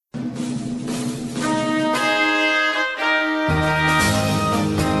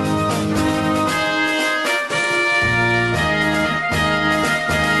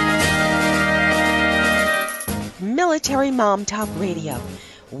Military Mom Talk Radio.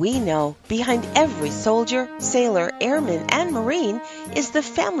 We know behind every soldier, sailor, airman, and Marine is the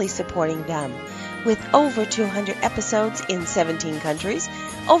family supporting them. With over 200 episodes in 17 countries,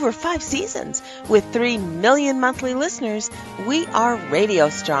 over 5 seasons, with 3 million monthly listeners, we are radio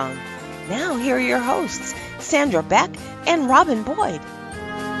strong. Now here are your hosts, Sandra Beck and Robin Boyd.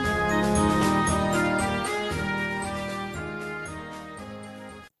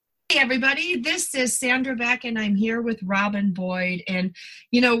 Hey everybody, this is Sandra Beck and I'm here with Robin Boyd, and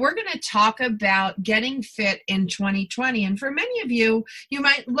we're going to talk about getting fit in 2020. And for many of you, you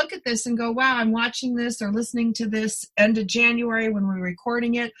might look at this and go, wow, I'm watching this or listening to this end of January when we're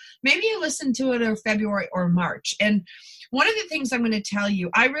recording it. Maybe you listened to it in February or March. And one of the things I'm going to tell you,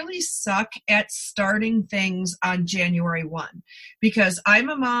 I really suck at starting things on January 1 because I'm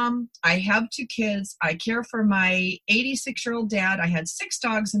a mom, I have 2 kids, I care for my 86-year-old dad, I had 6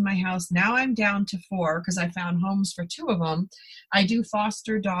 dogs in my house, now I'm down to 4 because I found homes for 2 of them. I do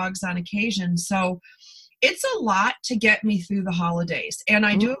foster dogs on occasion, so it's a lot to get me through the holidays. And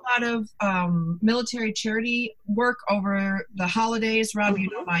I do a lot of military charity work over the holidays. Rob, you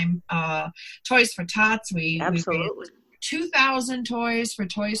know my Toys for Tots. Absolutely. 2,000 toys for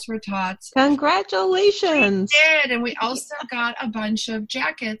Toys for Tots. Congratulations. We did, and we also got a bunch of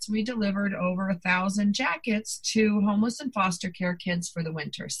jackets. We delivered over 1,000 jackets to homeless and foster care kids for the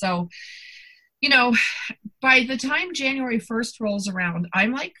winter. So, by the time January 1st rolls around,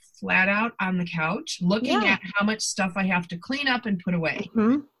 I'm like flat out on the couch looking at how much stuff I have to clean up and put away.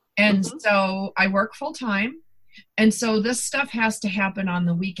 And so I work full time. And so this stuff has to happen on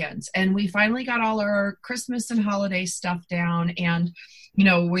the weekends. And we finally got all our Christmas and holiday stuff down. And,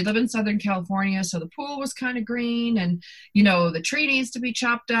 we live in Southern California, so the pool was kind of green. And, the tree needs to be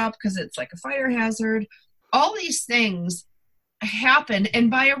chopped up because it's like a fire hazard. All these things happen.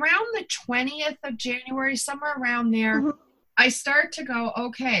 And by around the 20th of January, somewhere around there, I start to go,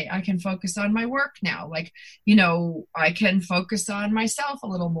 okay, I can focus on my work now. Like, I can focus on myself a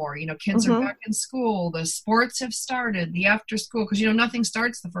little more. Kids are back in school. The sports have started, the after school, because, nothing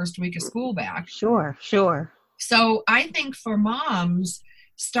starts the first week of school back. Sure. So I think for moms,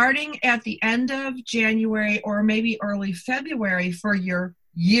 starting at the end of January or maybe early February for your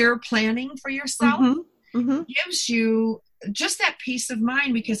year planning for yourself gives you just that peace of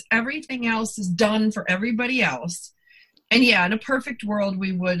mind because everything else is done for everybody else. And yeah, in a perfect world,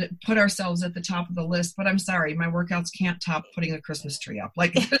 we would put ourselves at the top of the list. But I'm sorry, my workouts can't top putting a Christmas tree up.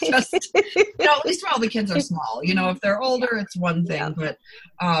 Like, it's just, at least while the kids are small. If they're older, it's one thing. Yeah. But,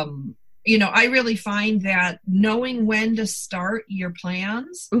 I really find that knowing when to start your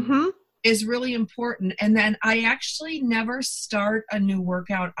plans is really important. And then I actually never start a new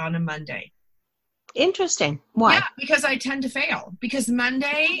workout on a Monday. Interesting. Why? Yeah, because I tend to fail. Because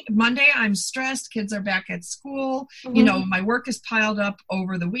Monday I'm stressed. Kids are back at school. My work is piled up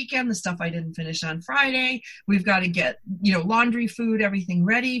over the weekend, the stuff I didn't finish on Friday. We've got to get, laundry, food, everything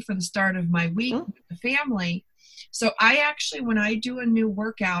ready for the start of my week with the family. So I actually, when I do a new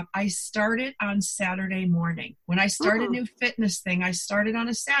workout, I start it on Saturday morning. When I start a new fitness thing, I start it on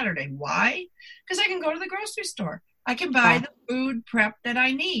a Saturday. Why? Because I can go to the grocery store. I can buy the food prep that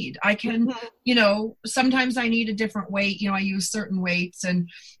I need. I can, sometimes I need a different weight. I use certain weights and,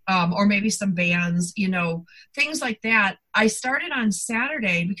 or maybe some bands, things like that. I started on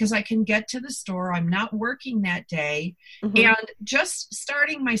Saturday because I can get to the store. I'm not working that day. And just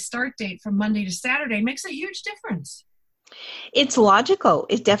starting my start date from Monday to Saturday makes a huge difference. It's logical.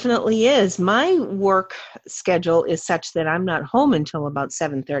 It definitely is. My work schedule is such that I'm not home until about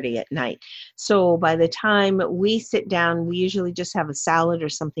 7:30 at night. So by the time we sit down, we usually just have a salad or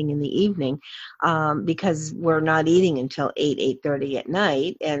something in the evening because we're not eating until 8:30 at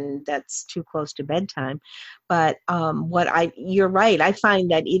night, and that's too close to bedtime. But you're right. I find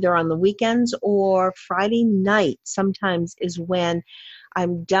that either on the weekends or Friday night sometimes is when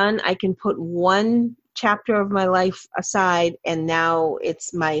I'm done. I can put one chapter of my life aside, and now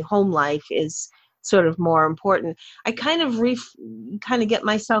it's my home life is sort of more important. I kind of get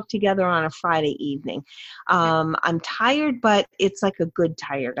myself together on a Friday evening. I'm tired, but it's like a good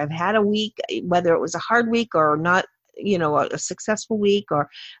tired. I've had a week, whether it was a hard week or not, a successful week, or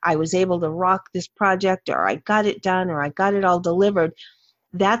I was able to rock this project, or I got it done, or I got it all delivered.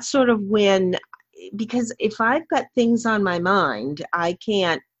 That's sort of when, because if I've got things on my mind, I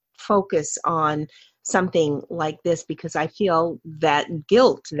can't focus on something like this because I feel that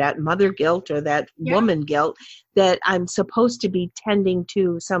guilt, that mother guilt or that woman guilt, that I'm supposed to be tending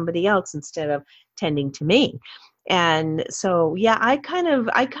to somebody else instead of tending to me. And so, yeah, I kind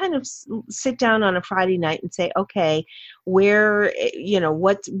of sit down on a Friday night and say, okay, where,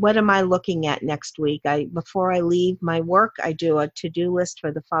 what am I looking at next week? Before I leave my work, I do a to-do list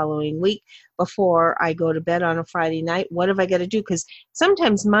for the following week. Before I go to bed on a Friday night, what have I got to do? Because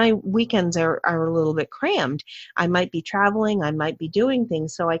sometimes my weekends are a little bit crammed. I might be traveling, I might be doing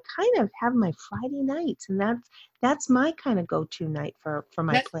things. So I kind of have my Friday nights, and that's my kind of go-to night for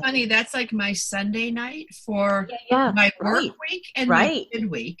my That's plan. funny. That's like my Sunday night for Yeah, my work right, week and my right.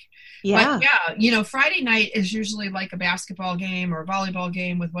 kid week. But Yeah, yeah, Friday night is usually like a basketball game or a volleyball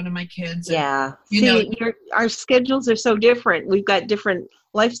game with one of my kids. And, yeah. you know, See, our schedules are so different. We've got different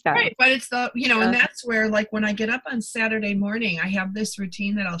lifestyles. right. But it's and Yeah. that's where, like, when I get up on Saturday morning, I have this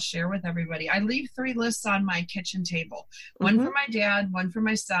routine that I'll share with everybody. I leave 3 lists on my kitchen table, one Mm-hmm. for my dad, one for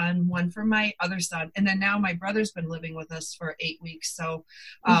my son, one for my other son. And then now my brother's been living with us for 8 weeks. So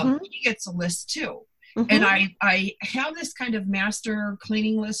Mm-hmm. he gets a list too. And Mm-hmm. I have this kind of master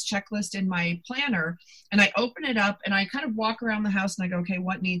cleaning list checklist in my planner, and I open it up and I kind of walk around the house and I go, okay,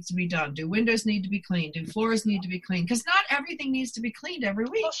 what needs to be done? Do windows need to be cleaned? Do floors need to be cleaned? Because not everything needs to be cleaned every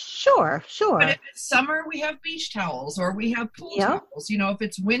week. Well, sure, But if sure. it's summer, we have beach towels or we have pool Yep. towels. If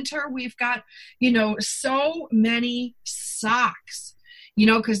it's winter, we've got, so many socks,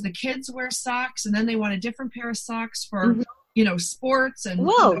 because the kids wear socks and then they want a different pair of socks for, Mhm. sports and,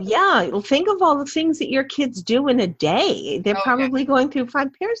 Well, yeah. Well, think of all the things that your kids do in a day. They're oh, yeah. probably going through 5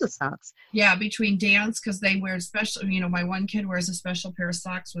 pairs of socks. Yeah, between dance, because they wear special, my one kid wears a special pair of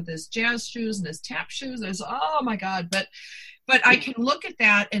socks with his jazz shoes and his tap shoes. Oh my God. But I can look at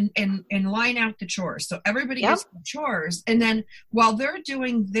that and line out the chores. So everybody Yep. gets the chores. And then while they're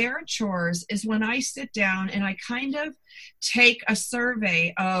doing their chores is when I sit down and I kind of take a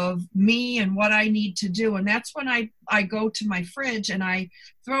survey of me and what I need to do. And that's when I go to my fridge and I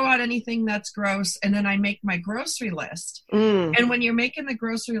throw out anything that's gross. And then I make my grocery list. Mm. And when you're making the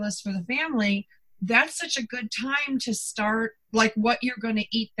grocery list for the family, that's such a good time to start, like, what you're going to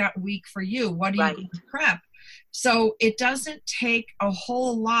eat that week for you. What are you Right. going to prep? So it doesn't take a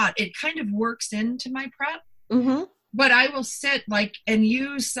whole lot. It kind of works into my prep. Mm-hmm. But I will sit and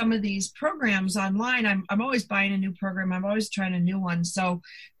use some of these programs online. I'm always buying a new program. I'm always trying a new one. So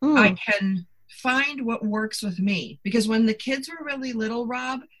I can find what works with me. Because when the kids were really little,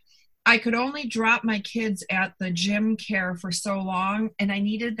 Rob, I could only drop my kids at the gym care for so long, and I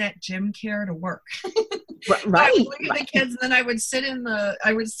needed that gym care to work. Right. I would look at the kids, and then I would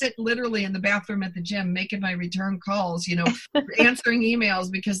sit literally in the bathroom at the gym, making my return calls, answering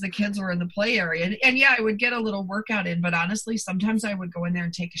emails because the kids were in the play area. And yeah, I would get a little workout in, but honestly, sometimes I would go in there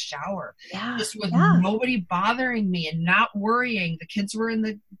and take a shower, Yeah. just with Yeah. nobody bothering me and not worrying. The kids were in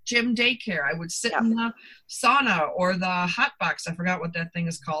the gym daycare. I would sit Yep. in the sauna or the hot box. I forgot what that thing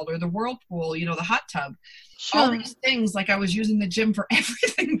is called, or the whirlpool, the hot tub. All Sure. these things, like I was using the gym for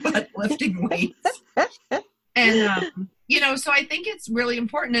everything but lifting weights. And, so I think it's really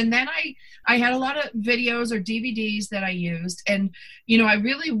important. And then I had a lot of videos or DVDs that I used. And, I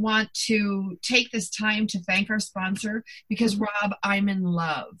really want to take this time to thank our sponsor because, Rob, I'm in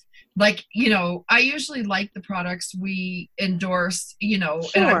love. Like, I usually like the products we endorse, and I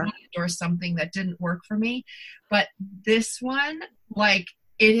Sure. won't endorse something that didn't work for me. But this one, like,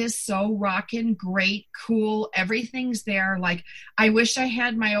 it is so rockin', great, cool. Everything's there. Like, I wish I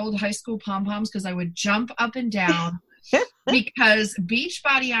had my old high school pom-poms because I would jump up and down because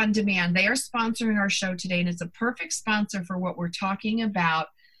Beachbody On Demand, they are sponsoring our show today, and it's a perfect sponsor for what we're talking about.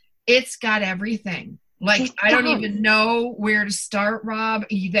 It's got everything. Like, I don't even know where to start, Rob.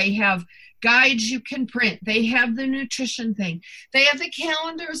 They have guides you can print. They have the nutrition thing. They have the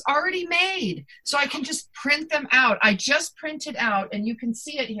calendars already made. So I can just print them out. I just printed out, and you can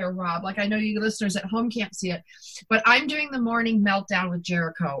see it here, Rob. Like, I know you listeners at home can't see it, but I'm doing the morning meltdown with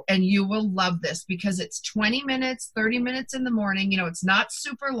Jericho, and you will love this because it's 20 minutes, 30 minutes in the morning. It's not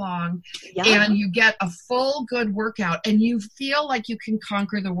super long, Yeah. and you get a full good workout, and you feel like you can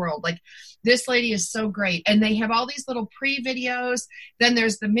conquer the world. Like, this lady is so great. And they have all these little pre-videos. Then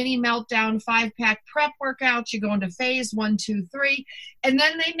there's the mini meltdown 5-pack prep workouts. You go into phase 1, 2, 3. And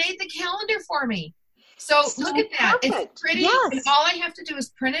then they made the calendar for me. So look at that. Perfect. It's pretty. Yes. And all I have to do is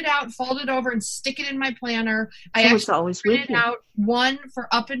print it out, fold it over, and stick it in my planner. I So it's actually always printed with you. out one for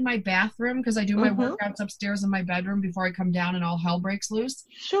up in my bathroom because I do my Mhm. workouts upstairs in my bedroom before I come down and all hell breaks loose.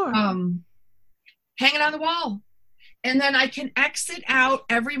 Sure. Hang it on the wall. And then I can exit out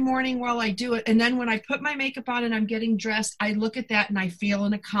every morning while I do it. And then when I put my makeup on and I'm getting dressed, I look at that and I feel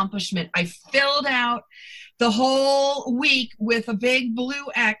an accomplishment. I filled out the whole week with a big blue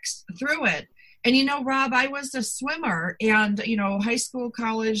X through it. And, Rob, I was a swimmer and, high school,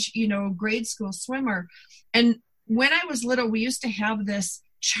 college, grade school swimmer. And when I was little, we used to have this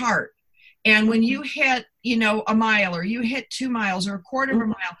chart. And when you hit, a mile, or you hit 2 miles or a quarter of a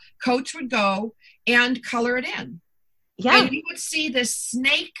mile, coach would go and color it in. Yeah. And you would see this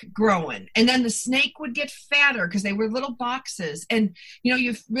snake growing, and then the snake would get fatter because they were little boxes. And,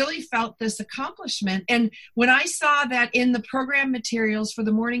 you really felt this accomplishment. And when I saw that in the program materials for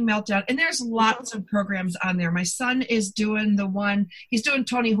the Morning Meltdown, and there's lots of programs on there. My son is doing he's doing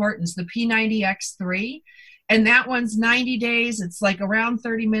Tony Horton's, the P90X3. And that one's 90 days. It's like around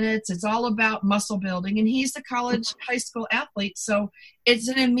 30 minutes. It's all about muscle building. And he's a college, high school athlete. So it's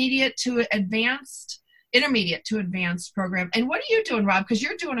an intermediate to advanced program. And what are you doing, Rob? Because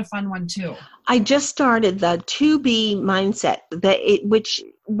you're doing a fun one too. I just started the 2B mindset,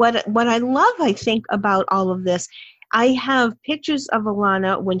 what I love, I think, about all of this. I have pictures of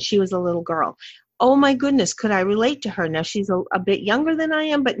Alana when she was a little girl. Oh my goodness, could I relate to her? Now she's a bit younger than I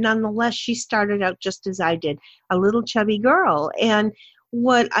am, but nonetheless, she started out just as I did, a little chubby girl. And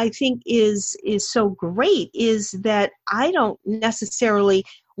what I think is so great is that I don't necessarily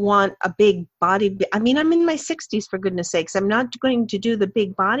want a big body. I mean, I'm in my 60s, for goodness sakes. I'm not going to do the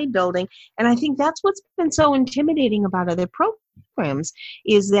big bodybuilding. And I think that's what's been so intimidating about other programs,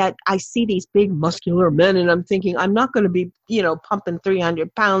 is that I see these big muscular men and I'm thinking, I'm not going to be, pumping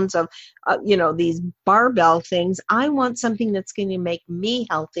 300 pounds of, these barbell things. I want something that's going to make me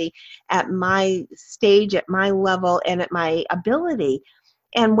healthy at my stage, at my level, and at my ability.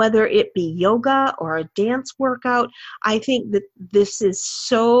 And whether it be yoga or a dance workout, I think that this is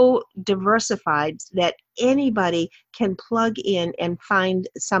so diversified that anybody can plug in and find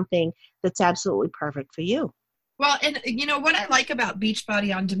something that's absolutely perfect for you. Well, and what I like about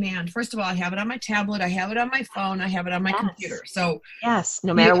Beachbody On Demand, first of all, I have it on my tablet, I have it on my phone, I have it on my computer. So yes,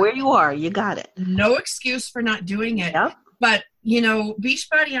 no matter where you are, you got it. No excuse for not doing it. Yep. But,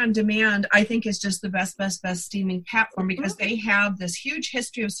 Beachbody On Demand, I think, is just the best steaming platform because they have this huge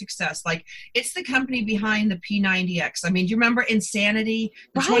history of success. Like, it's the company behind the P90X. I mean, do you remember Insanity?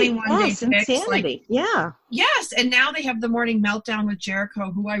 The 21-day fix? Insanity. Yeah. Yes. And now they have the Morning Meltdown with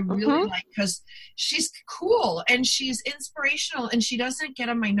Jericho, who I really like because she's cool and she's inspirational and she doesn't get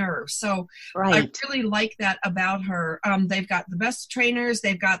on my nerves. So I really like that about her. They've got the best trainers.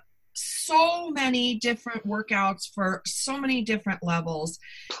 They've got so many different workouts for so many different levels.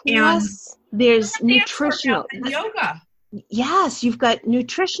 Plus, there's nutritional and yoga. Yes, you've got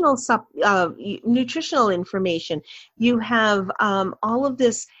nutritional information. You have all of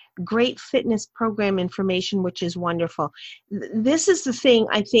this great fitness program information, which is wonderful. This is the thing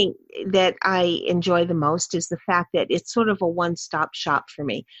I think that I enjoy the most, is the fact that it's sort of a one-stop shop for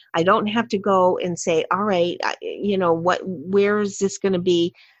me. I don't have to go and say, all right, where is this going to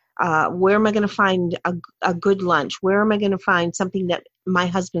be? Where am I going to find a good lunch? Where am I going to find something that my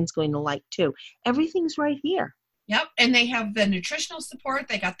husband's going to like too? Everything's right here. Yep. And they have the nutritional support.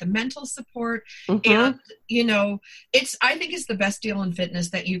 They got the mental support. And, I think it's the best deal in fitness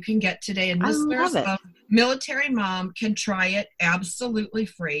that you can get today. And listeners of Military Mom can try it absolutely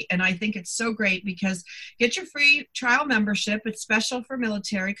free. And I think it's so great because get your free trial membership. It's special for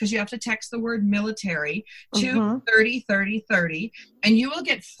military because you have to text the word military to 303030, and you will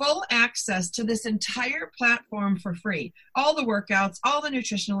get full access to this entire platform for free. All the workouts, all the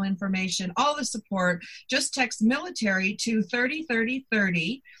nutritional information, all the support. Just text military to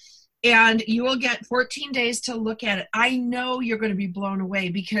 303030. And you will get 14 days to look at it. I know you're going to be blown away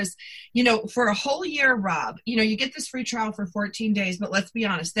because, for a whole year, Rob, you get this free trial for 14 days, but let's be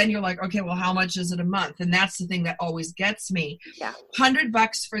honest. Then you're like, okay, well, how much is it a month? And that's the thing that always gets me. Yeah.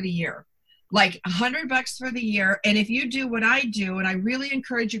 $100 for the year. Like $100 for the year. And if you do what I do, and I really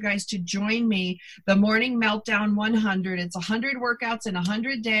encourage you guys to join me, the Morning Meltdown 100, it's 100 workouts in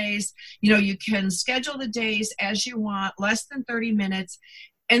 100 days. You can schedule the days as you want, less than 30 minutes.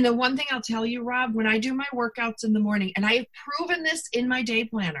 And the one thing I'll tell you, Rob, when I do my workouts in the morning, and I have proven this in my day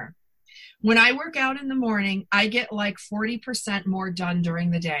planner, when I work out in the morning, I get like 40% more done during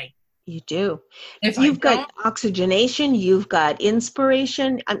the day. You do. If you've got oxygenation, you've got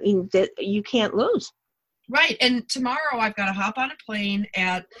inspiration. I mean, you can't lose. Right. And tomorrow I've got to hop on a plane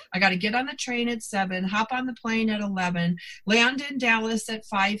I got to get on the train at 7, hop on the plane at 11, land in Dallas at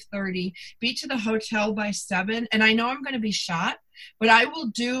 5:30, be to the hotel by 7. And I know I'm going to be shot, but I will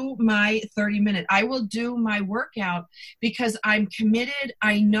do my 30-minute. I will do my workout because I'm committed.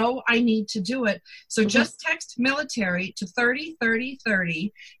 I know I need to do it. So just text military to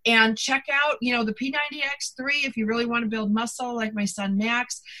 303030 and check out, the P90X3 if you really want to build muscle like my son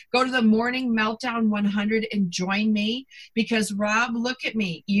Max. Go to the Morning Meltdown 100 and join me because, Rob, look at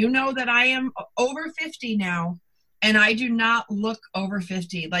me. You know that I am over 50 now, and I do not look over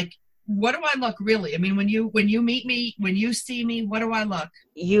 50. Like, what do I look really? I mean, when you meet me, when you see me, what do I look?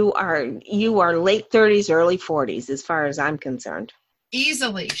 You are late 30s, early 40s, as far as I'm concerned.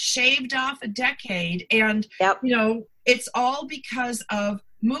 Easily shaved off a decade. And, Yep. it's all because of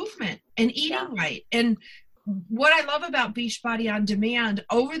movement and eating right. And what I love about Beachbody On Demand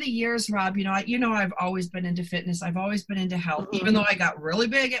over the years, Rob, I've always been into fitness. I've always been into health, even though I got really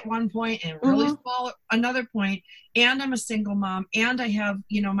big at one point and really small at another point. And I'm a single mom and I have,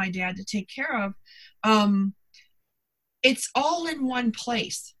 my dad to take care of. It's all in one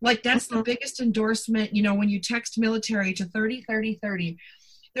place. Like that's the biggest endorsement, when you text military to 30, 30, 30,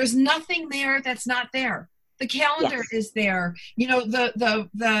 there's nothing there that's not there. The calendar is there.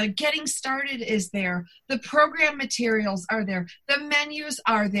 The getting started is there. The program materials are there. The menus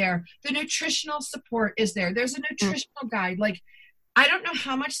are there. The nutritional support is there. There's a nutritional guide. Like, I don't know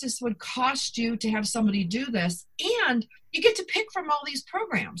how much this would cost you to have somebody do this. And you get to pick from all these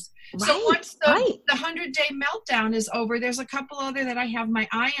programs. Right, so once the 100-day meltdown is over, there's a couple other that I have my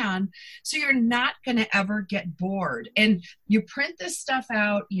eye on. So you're not going to ever get bored. And you print this stuff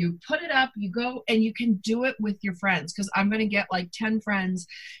out, you put it up, you go, and you can do it with your friends. Because I'm going to get like 10 friends,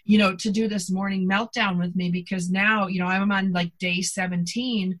 to do this morning meltdown with me. Because now, I'm on like day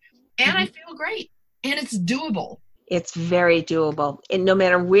 17 and I feel great. And it's doable. It's very doable. And no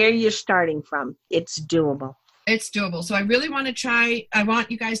matter where you're starting from, it's doable. It's doable. So I really want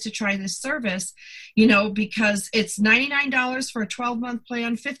you guys to try this service, because it's $99 for a 12-month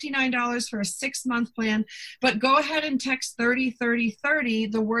plan, $59 for a 6-month plan. But go ahead and text 30, 30, 30,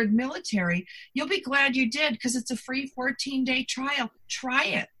 the word military. You'll be glad you did because it's a free 14-day trial. Try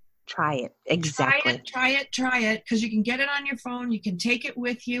it. Try it. Exactly. Try it, because you can get it on your phone. You can take it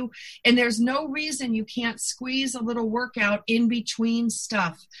with you. And there's no reason you can't squeeze a little workout in between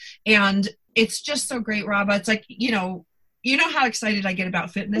stuff. And it's just so great, Rob. It's like, you know how excited I get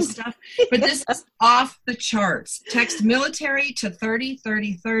about fitness stuff, but this is off the charts. Text military to 30,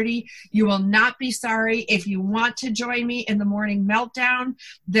 30, 30. You will not be sorry. If you want to join me in the morning meltdown,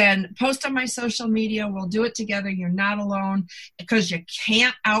 then post on my social media. We'll do it together. You're not alone because you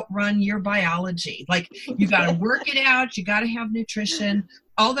can't outrun your biology. Like you got to work it out. You got to have nutrition,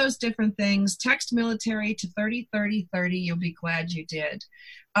 all those different things. Text military to 30, 30, 30. You'll be glad you did.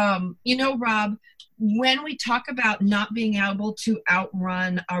 Rob, when we talk about not being able to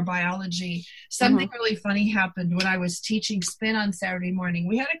outrun our biology, something really funny happened when I was teaching spin on Saturday morning.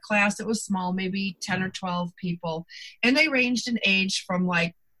 We had a class that was small, maybe 10 or 12 people, and they ranged in age from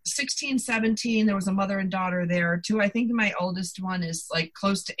like 16, 17. There was a mother and daughter there too. I think my oldest one is like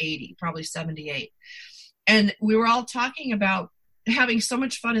close to 80, probably 78. And we were all talking about having so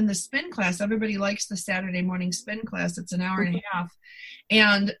much fun in the spin class. Everybody likes the Saturday morning spin class. It's an hour and a half.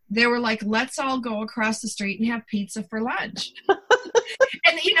 And they were like, let's all go across the street and have pizza for lunch.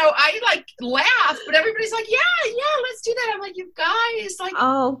 And, I like laugh, but everybody's like, yeah, let's do that. I'm like, you guys, like,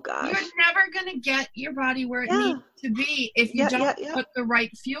 oh gosh, you're never going to get your body where it needs to be if you don't put the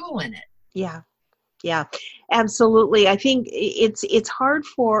right fuel in it. Yeah, absolutely. I think it's hard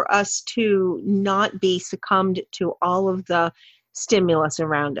for us to not be succumbed to all of the stimulus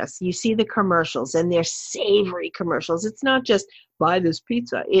around us. You see the commercials and they're savory commercials. It's not just buy this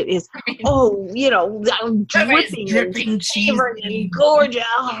pizza. It is, dripping cheese and gorgeous,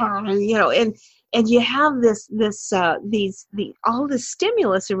 and you have all this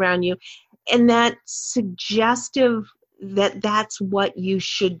stimulus around you, and that suggestive that's what you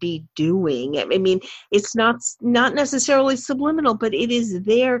should be doing. I mean, it's not necessarily subliminal, but it is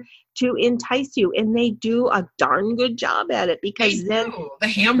there to entice you, and they do a darn good job at it because then the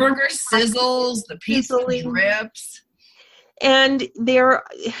hamburger sizzles, the pizza drips. And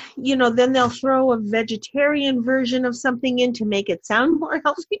then they'll throw a vegetarian version of something in to make it sound more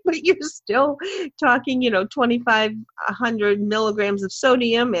healthy, but you're still talking, 2,500 milligrams of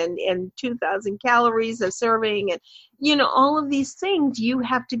sodium and 2,000 calories a serving. And, all of these things you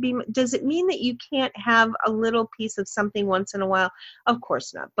have to be, does it mean that you can't have a little piece of something once in a while? Of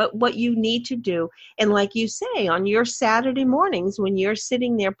course not. But what you need to do, and like you say, on your Saturday mornings, when you're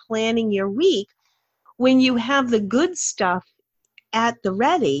sitting there planning your week, when you have the good stuff at the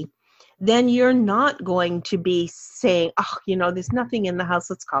ready, then you're not going to be saying, there's nothing in the house,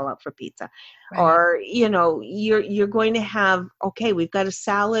 let's call out for pizza. Right. Or, you're going to have, okay, we've got a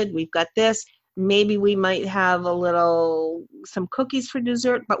salad, we've got this, maybe we might have some cookies for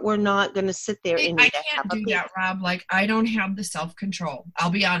dessert, but we're not going to sit there and I can't do that, Rob. Like, I don't have the self-control. I'll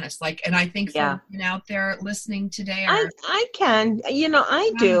be honest. Like, and I think for women out there listening today, I can,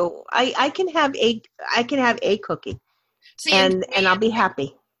 I do. I can have a cookie, and I'll be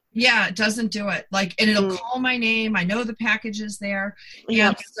happy. Yeah, it doesn't do it. Like, and it'll Mm. call my name. I know the package is there. And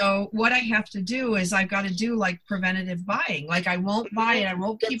Yep. so what I have to do is I've got to do like preventative buying. Like I won't buy it. I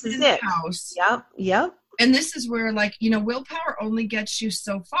won't keep This it is in the it. house. Yep. Yep. And this is where, like, willpower only gets you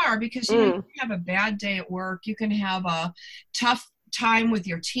so far because, you Mm. can have a bad day at work. You can have a tough time with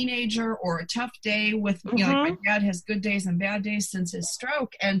your teenager or a tough day with, like my dad has good days and bad days since his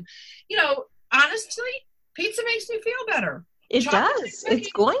stroke. And, honestly, pizza makes me feel better. It Chocolate does. chip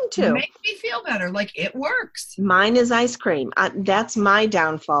It's going to. make me feel better. Like, it works. Mine is ice cream. That's my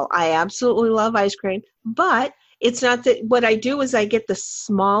downfall. I absolutely love ice cream, but it's not that. What I do is I get the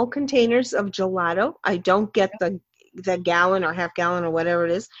small containers of gelato. I don't get the gallon or half gallon or whatever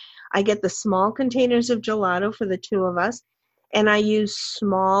it is. I get the small containers of gelato for the two of us, and I use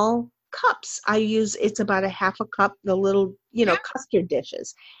small cups. It's about a half a cup, the little, custard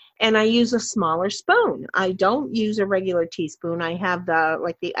dishes. And I use a smaller spoon. I don't use a regular teaspoon. I have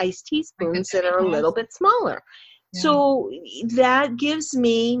the iced teaspoons that are a little bit smaller. Yeah. So that gives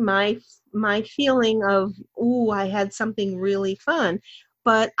me my feeling of, ooh, I had something really fun,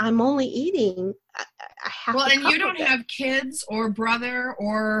 but I'm only eating a half Well, a and cup you don't of it. have kids or brother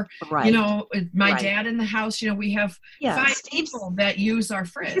or, Right. my Right. dad in the house. We have Yeah, 5 people that use our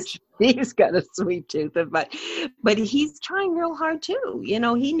fridge. He's got a sweet tooth, but he's trying real hard too. He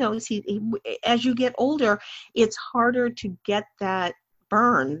knows he as you get older, it's harder to get that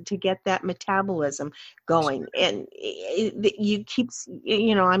burn, to get that metabolism going, and you keep,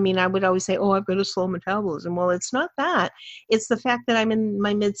 I would always say, oh, I've got a slow metabolism. Well, it's not that. It's the fact that I'm in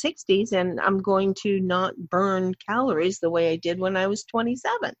my mid 60s and I'm going to not burn calories the way I did when I was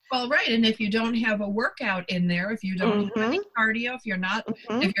 27. Well, right. And if you don't have a workout in there, if you don't have any cardio, if you're not,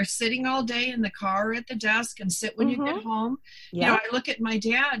 if you're sitting all day in the car or at the desk and sit when you get home, I look at my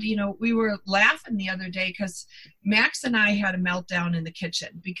dad, we were laughing the other day because Max and I had a meltdown in the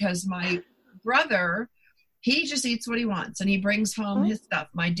kitchen because my brother, he just eats what he wants and he brings home his stuff.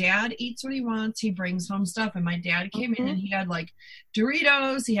 My dad eats what he wants. He brings home stuff. And my dad came in and he had like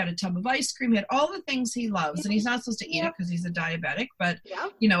Doritos. He had a tub of ice cream. He had all the things he loves. And he's not supposed to eat it because he's a diabetic. But,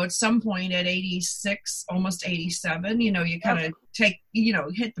 at some point at 86, almost 87, you kind of take,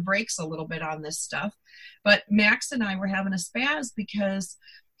 hit the brakes a little bit on this stuff. But Max and I were having a spaz because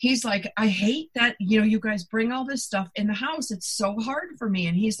he's like, I hate that, you guys bring all this stuff in the house. It's so hard for me.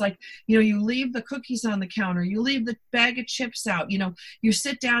 And he's like, you leave the cookies on the counter. You leave the bag of chips out. You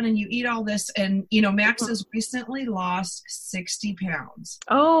sit down and you eat all this. And, Max has recently lost 60 pounds.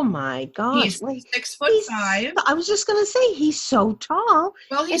 Oh, my gosh. He's 6'5". I was just going to say, he's so tall.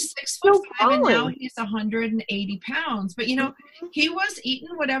 Well, he's 6'5", and now he's 180 pounds. But, he was eating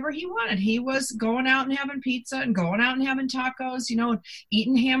whatever he wanted. He was going out and having pizza and going out and having tacos,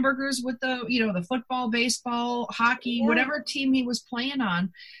 eating hamburgers with the football, baseball, hockey, whatever team he was playing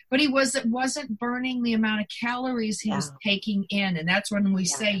on, but it wasn't burning the amount of calories he was taking in. And that's when we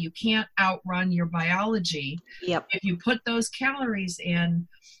say you can't outrun your biology. If you put those calories in,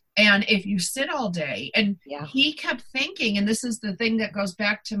 and if you sit all day. And he kept thinking, and this is the thing that goes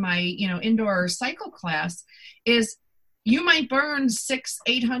back to my indoor cycle class, is you might burn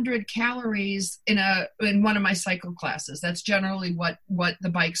 600-800 calories in one of my cycle classes. That's generally what the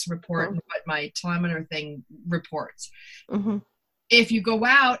bikes report and what my telemeter thing reports. If you go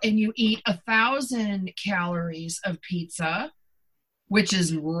out and you eat 1,000 calories of pizza, which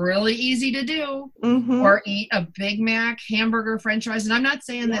is really easy to do, or eat a Big Mac, hamburger, French fries. And I'm not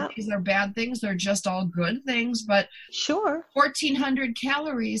saying that these are bad things. They're just all good things, but 1,400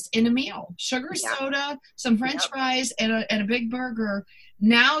 calories in a meal, sugar, soda, some French fries, and a big burger.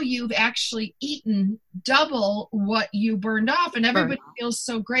 Now you've actually eaten double what you burned off, and everybody feels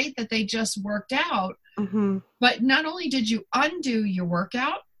so great that they just worked out. But not only did you undo your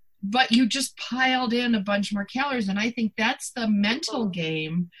workout, but you just piled in a bunch more calories. And I think that's the mental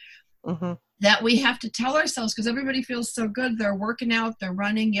game that we have to tell ourselves, because everybody feels so good. They're working out, they're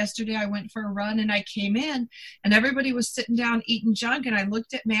running. Yesterday I went for a run and I came in and everybody was sitting down eating junk. And I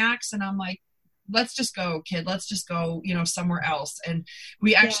looked at Max and I'm like, let's just go, kid. Let's just go, somewhere else. And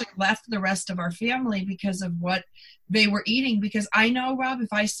we actually left the rest of our family because of what they were eating. Because I know, Rob,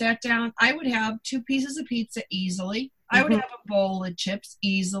 if I sat down, I would have 2 pieces of pizza easily. I would have a bowl of chips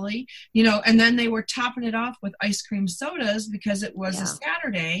easily, and then they were topping it off with ice cream sodas because it was a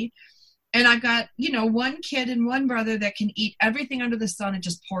Saturday. And I've got, one kid and one brother that can eat everything under the sun. It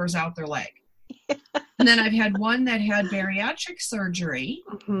just pours out their leg. And then I've had one that had bariatric surgery.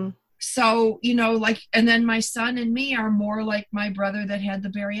 So, and then my son and me are more like my brother that had the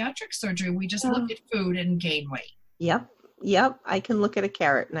bariatric surgery. We just look at food and gain weight. Yep. I can look at a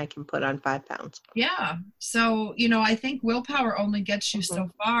carrot and I can put on 5 pounds. Yeah. So, I think willpower only gets you Hmm. so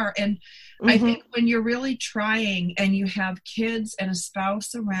far. And I Hmm. think when you're really trying and you have kids and a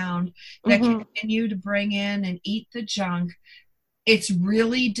spouse around that Hmm. continue to bring in and eat the junk, it's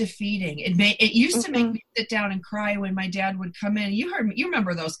really defeating. It used to make Hmm. me sit down and cry when my dad would come in. You heard me, you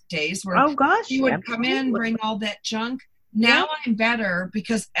remember those days where Oh he gosh, would come in, absolutely. bring all that junk. Now Yep. I'm better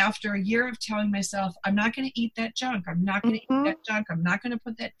because after a year of telling myself, I'm not going to eat that junk. I'm not going to eat Hmm. that junk. I'm not going to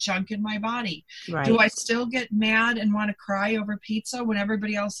put that junk in my body. Do Right. I still get mad and want to cry over pizza when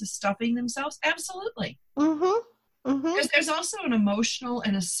everybody else is stuffing themselves? Absolutely. Hmm. Hmm. Because there's also an emotional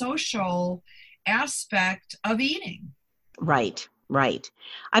and a social aspect of eating. Right, right.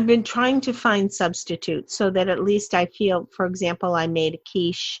 I've been trying to find substitutes so that at least I feel, for example, I made a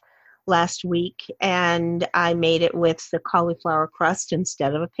quiche last week and I made it with the cauliflower crust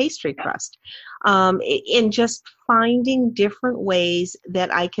instead of a pastry crust. In just finding different ways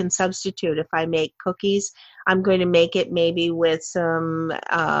that I can substitute. If I make cookies, I'm going to make it maybe with some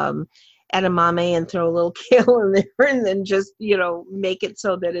edamame and throw a little kale in there and then just, make it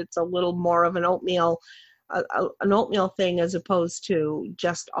so that it's a little more of an oatmeal thing as opposed to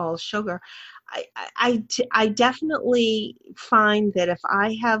just all sugar. I definitely find that if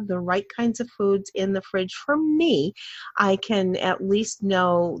I have the right kinds of foods in the fridge for me, I can at least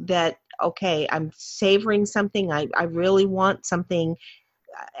know that, okay, I'm savoring something. I really want something.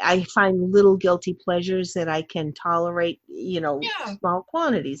 I find little guilty pleasures that I can tolerate, Yeah. small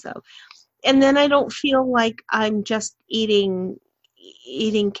quantities of. And then I don't feel like I'm just eating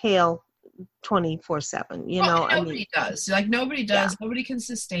kale 24/7, Well, I and mean, nobody does. Like nobody yeah, does. Nobody can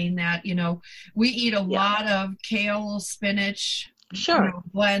sustain that. We eat a yeah, lot of kale, spinach, sure.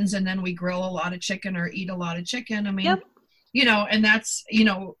 blends, and then we grill a lot of chicken or eat a lot of chicken. I mean, Yep, and that's,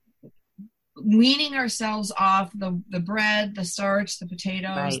 weaning ourselves off the bread, the starch, the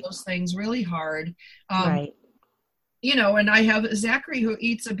potatoes, right, those things really hard. Um, right. and I have Zachary who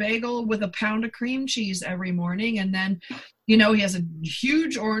eats a bagel with a pound of cream cheese every morning. And then, he has a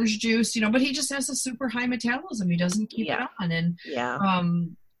huge orange juice, but he just has a super high metabolism. He doesn't keep it Yeah, on. And, yeah,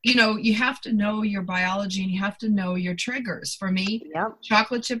 you have to know your biology and you have to know your triggers. For me, yep.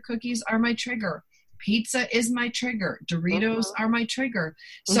 chocolate chip cookies are my trigger. Pizza is my trigger. Doritos Mhm, are my trigger.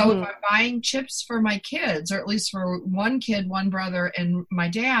 So if mhm. I'm buying chips for my kids, or at least for one kid, one brother, and my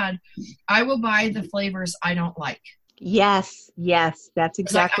dad, I will buy the flavors I don't like. Yes, yes, that's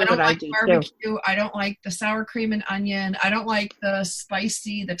It's like exactly I what don't I like do too. barbecue. I don't like the sour cream and onion. I don't like the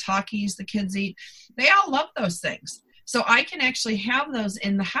spicy, the Takis the kids eat. They all love those things. So I can actually have those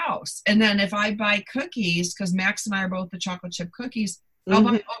in the house. And then if I buy cookies, because Max and I are both the chocolate chip cookies, I'll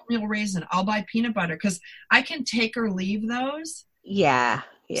buy Mhm. oatmeal raisin. I'll buy peanut butter because I can take or leave those. Yeah,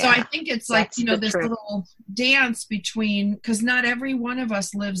 So I yeah. think it's like, That's the this trick. little dance between, because not every one of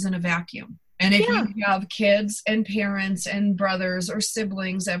us lives in a vacuum. And if you Yeah. have kids and parents and brothers or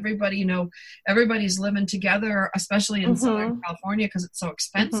siblings, everybody, everybody's living together, especially in Southern Mhm. California because it's so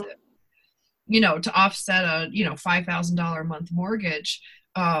expensive, Mhm. to offset a, $5,000 a month mortgage.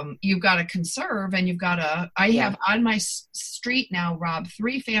 You've got to conserve and you've got to, I Yeah. have on my street now, Rob,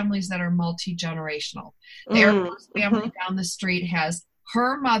 3 families that are multi-generational. The Air Mm. Force family Mhm. down the street has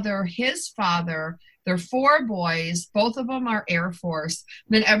her mother, his father, their 4 boys, both of them are Air Force.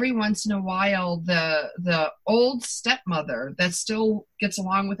 Then every once in a while, the old stepmother that still gets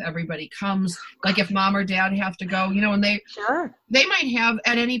along with everybody comes. Like if mom or dad have to go, and Sure. they might have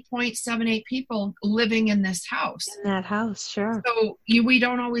at any point 7, 8 people living in this house. In that house, sure. So we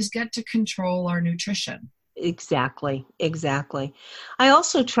don't always get to control our nutrition. Exactly, exactly. I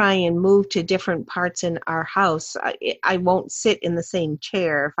also try and move to different parts in our house. I won't sit in the same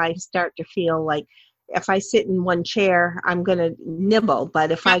chair. If I start to feel like if I sit in one chair, I'm going to nibble.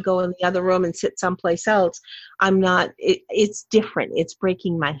 But if Yep. I go in the other room and sit someplace else, I'm not, it's different. It's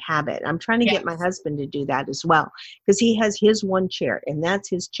breaking my habit. I'm trying to get my Yes. husband to do that as well because he has his one chair and that's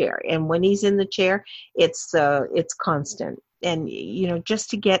his chair. And when he's in the chair, it's constant. And, just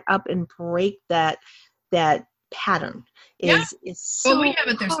to get up and break that pattern Yeah. is Well, we so have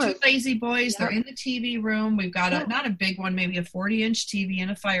it. There's 2 hard. lazy boys. They're Yep. in the TV room. We've got Yeah. not a big one, maybe a 40-inch TV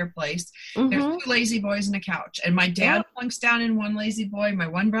and a fireplace. There's Mhm. 2 lazy boys and a couch. And my dad Yep. plunks down in one lazy boy. My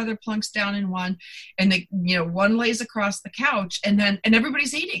one brother plunks down in one. And one lays across the couch and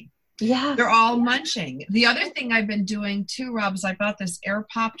everybody's eating. They're Yes. all munching. The other thing I've been doing too, Rob, is I bought this air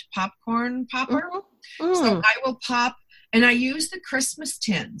popped popcorn popper. Mhm. So Mm. I will pop And I use the Christmas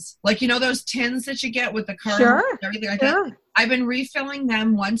tins, like, those tins that you get with the caramel Sure. and everything like Sure. that. I've been refilling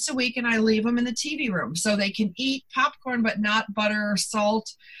them once a week, and I leave them in the TV room so they can eat popcorn, but not butter or salt.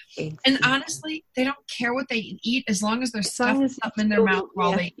 Exactly. And honestly, they don't care what they eat as long as they're As long stuffing as something in their mouth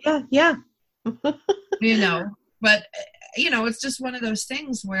while they eat. Yeah. But it's just one of those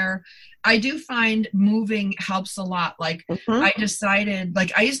things where I do find moving helps a lot. Like, I decided,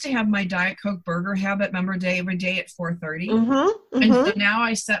 like, I used to have my Diet Coke burger habit, remember, every day at 4:30. And so now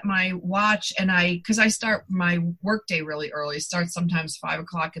I set my watch, and because I start my work day really early, it starts sometimes 5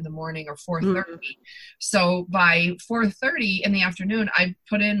 o'clock in the morning or 4:30. So by 4:30 in the afternoon, I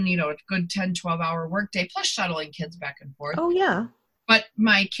put in, a good 10, 12-hour work day, plus shuttling kids back and forth. Oh, yeah. But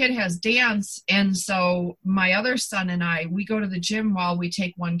my kid has dance, and so my other son and I, we go to the gym while we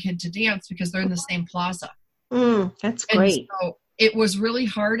take one kid to dance because they're in the same plaza. That's great. And so it was really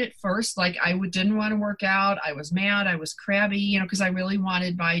hard at first. Like, I didn't want to work out. I was mad. I was crabby, because I really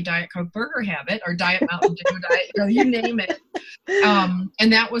wanted my Diet Coke burger habit, or Diet Mountain Dew, diet, you name it.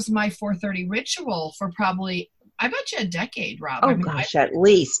 And that was my 4:30 ritual for probably, I bet you, a decade, Rob. Oh, gosh, at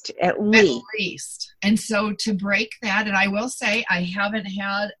least. At least. And so to break that, and I will say I haven't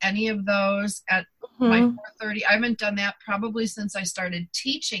had any of those at my 4:30. I haven't done that probably since I started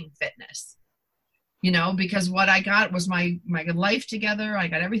teaching fitness, because what I got was my life together. I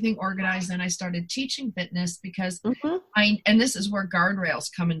got everything organized, and I started teaching fitness because and this is where guardrails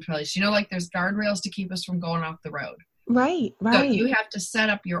come in place. Like, there's guardrails to keep us from going off the road. Right. So you have to set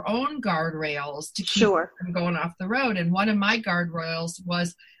up your own guardrails to keep you from going off the road. And one of my guardrails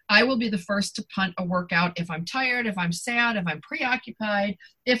was, I will be the first to punt a workout if I'm tired, if I'm sad, if I'm preoccupied,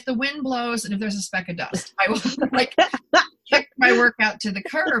 if the wind blows, and if there's a speck of dust. I will kick my workout to the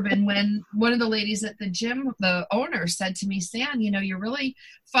curb. And when one of the ladies at the gym, the owner, said to me, San, you're really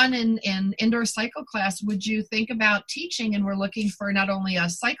fun in indoor cycle class. Would you think about teaching? And we're looking for not only a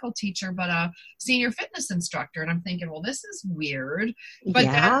cycle teacher, but a senior fitness instructor. And I'm thinking, well, this is weird. But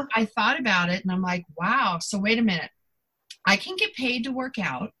then I thought about it, and I'm like, wow, so wait a minute. I can get paid to work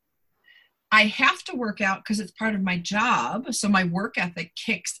out. I have to work out because it's part of my job. So my work ethic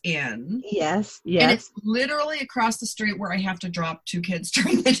kicks in. Yes. And it's literally across the street where I have to drop 2 kids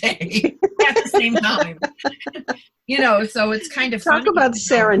during the day at the same time. So it's kind of Talk about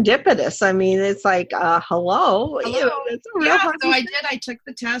serendipitous. I mean, it's like, hello. It's a real so I did. I took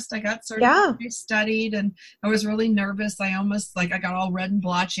the test. I got certified. I studied, and I was really nervous. I almost, I got all red and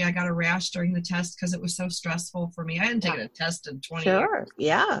blotchy. I got a rash during the test because it was so stressful for me. I hadn't taken a test in 20 years.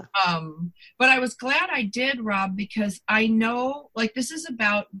 Yeah. But I was glad I did, Rob, because I know, this is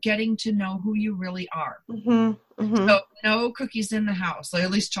about getting to know who you really are. So no cookies in the house, or at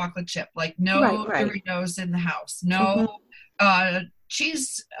least chocolate chip, no Doritos in the house, no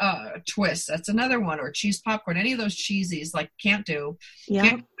cheese twists, that's another one, or cheese popcorn, any of those cheesies, can't do.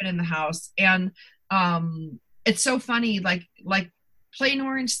 Can't put in the house. And it's so funny, like plain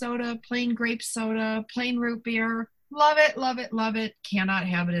orange soda, plain grape soda, plain root beer, love it, love it, love it, cannot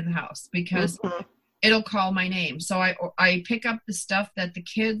have it in the house because it'll call my name. So I pick up the stuff that the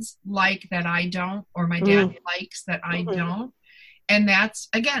kids like that I don't, or my dad likes that I don't. And that's,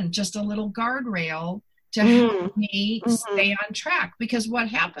 again, just a little guardrail to help me stay on track. Because what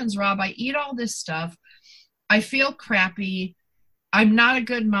happens, Rob, I eat all this stuff. I feel crappy. I'm not a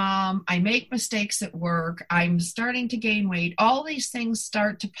good mom. I make mistakes at work. I'm starting to gain weight. All these things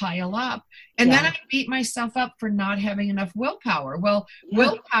start to pile up. And then I beat myself up for not having enough willpower. Well,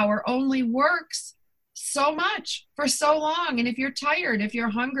 willpower only works so much for so long. And if you're tired, if you're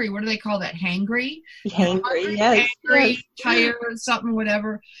hungry, what do they call that? Hangry? Hangry, yes. Hangry, tired, something,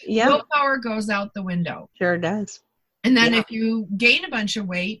 whatever. Yeah. Willpower goes out the window. Sure does. And then if you gain a bunch of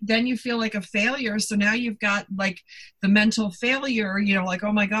weight, then you feel like a failure. So now you've got the mental failure,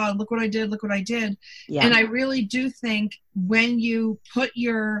 oh my God, look what I did, look what I did. Yeah. And I really do think when you put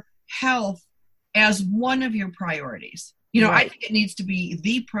your health as one of your priorities, I think it needs to be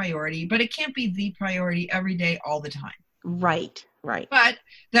the priority, but it can't be the priority every day, all the time. Right. But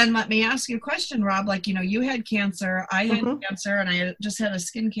then let me ask you a question, Rob. You had cancer, I had cancer, and I just had a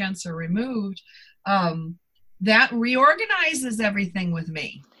skin cancer removed. That reorganizes everything with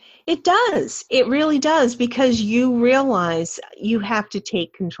me. It does. It really does, because you realize you have to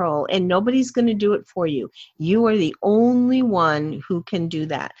take control, and nobody's going to do it for you. You are the only one who can do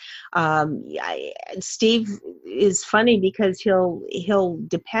that. Steve is funny because he'll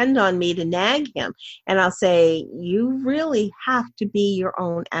depend on me to nag him, and I'll say, you really have to be your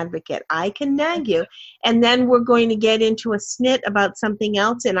own advocate. I can nag you, and then we're going to get into a snit about something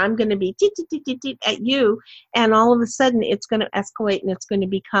else, and I'm going to be at you, and all of a sudden it's going to escalate, and it's going to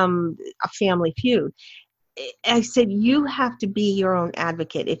become a family feud. I said, you have to be your own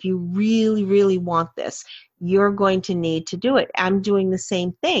advocate. If you really, really want this, you're going to need to do it. I'm doing the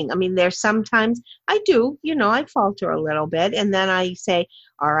same thing. I mean, there's sometimes I do, I falter a little bit, and then I say,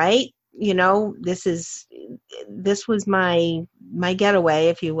 all right, this was my getaway,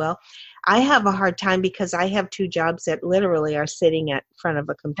 if you will. I have a hard time because I have two jobs that literally are sitting in front of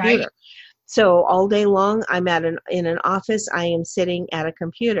a computer. Right. So all day long, I'm in an office. I am sitting at a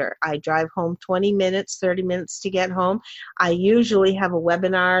computer. I drive home 20 minutes, 30 minutes to get home. I usually have a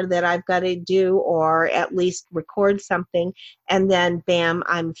webinar that I've got to do or at least record something. And then, bam,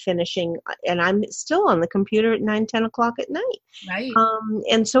 I'm finishing. And I'm still on the computer at 9, 10 o'clock at night. Right.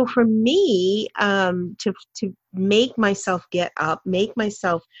 And so for me, to make myself get up,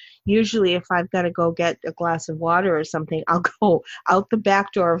 usually if I've got to go get a glass of water or something, I'll go out the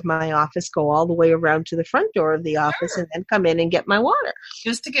back door of my office, go all the way around to the front door of the office, and then come in and get my water.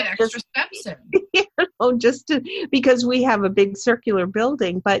 Just to get extra steps in. Because we have a big circular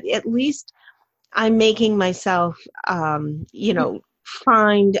building, but at least I'm making myself,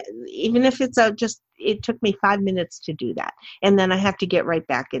 find, even if it's it took me 5 minutes to do that. And then I have to get right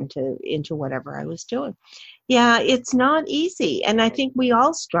back into whatever I was doing. Yeah, it's not easy. And I think we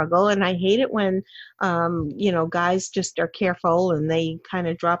all struggle. And I hate it when, guys just are careful and they kind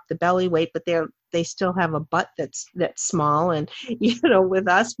of drop the belly weight, but they still have a butt that's small. And, with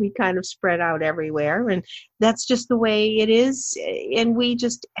us, we kind of spread out everywhere. And that's just the way it is. And we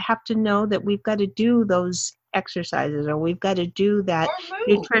just have to know that we've got to do those exercises, or we've got to do that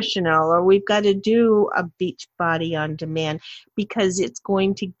nutritional, or we've got to do a beach body on demand, because it's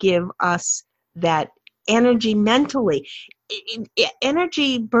going to give us that energy mentally.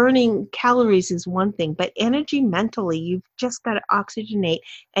 Energy burning calories is one thing, but energy mentally, you've just got to oxygenate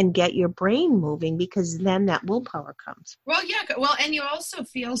and get your brain moving, because then that willpower comes. Well, yeah. Well, and you also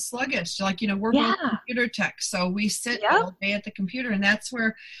feel sluggish. Like, we're both computer tech, so we sit all day at the computer, and that's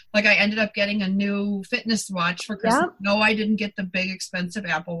where, like, I ended up getting a new fitness watch for Christmas. No, I didn't get the big expensive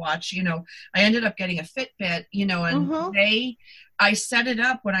Apple Watch. I ended up getting a Fitbit, and I set it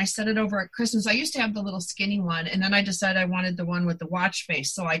up when I set it over at Christmas. I used to have the little skinny one, and then I decided I wanted the one with the watch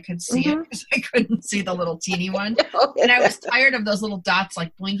face so I could see it, because I couldn't see the little teeny one. And I was tired of those little dots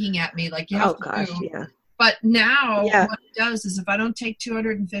like blinking at me like you have to do. Yeah. But now what it does is if I don't take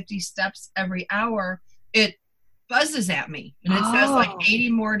 250 steps every hour, it buzzes at me. And it says like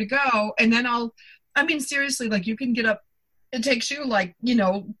 80 more to go. And then seriously, like you can get up, it takes you like,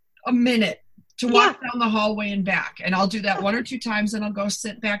 a minute to walk down the hallway and back. And I'll do that 1 or 2 times, and I'll go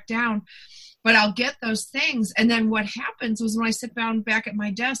sit back down. But I'll get those things. And then what happens was when I sit down back at my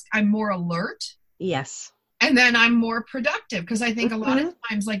desk, I'm more alert. Yes. And then I'm more productive, because I think a lot of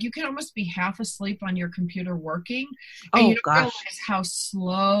times, like, you can almost be half asleep on your computer working, and you don't realize how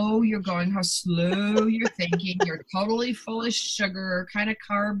slow you're going, how slow you're thinking. You're totally full of sugar, kind of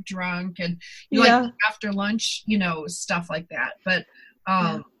carb drunk, and like after lunch, stuff like that. But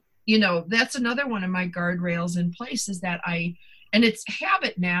that's another one of my guardrails in place, is that and it's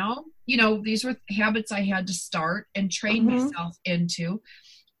habit now. These were habits I had to start and train myself into.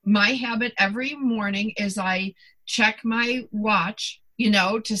 My habit every morning is I check my watch,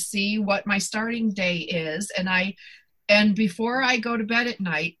 to see what my starting day is. And before I go to bed at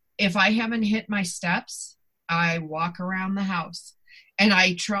night, if I haven't hit my steps, I walk around the house, and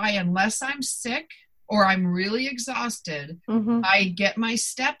I try, unless I'm sick or I'm really exhausted, I get my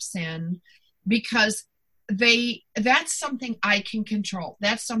steps in, because that's something I can control.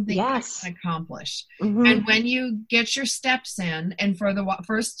 That's something I can accomplish. And when you get your steps in, and for the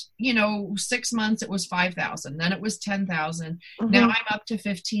first, 6 months, it was 5,000, then it was 10,000. Now I'm up to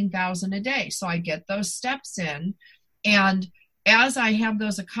 15,000 a day. So I get those steps in, and as I have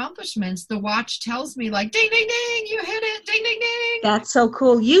those accomplishments, the watch tells me like, ding, ding, ding, you hit it, ding, ding, ding. That's so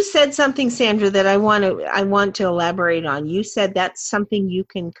cool. You said something, Sandra, that I want to elaborate on. You said that's something you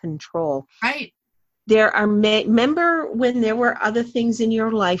can control. Right. There are, remember when there were other things in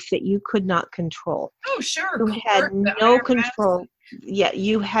your life that you could not control? Oh, sure. You had no control. Yeah,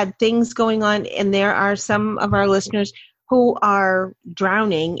 you had things going on, and there are some of our listeners who are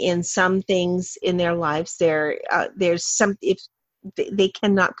drowning in some things in their lives. There's some, if they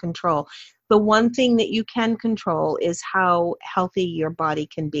cannot control. The one thing that you can control is how healthy your body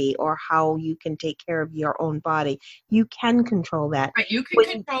can be, or how you can take care of your own body. You can control that. Right. You can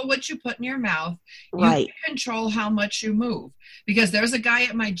control what you put in your mouth. You can control how much you move. Because there's a guy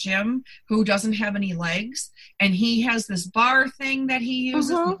at my gym who doesn't have any legs, and he has this bar thing that he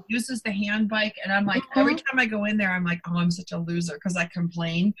uses. He uses the hand bike, and I'm like, every time I go in there, I'm like, oh, I'm such a loser, because I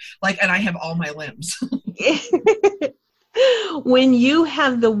complain, like, and I have all my limbs. When you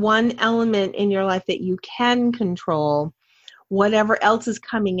have the one element in your life that you can control, whatever else is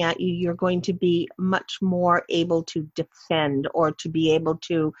coming at you, you're going to be much more able to defend or to be able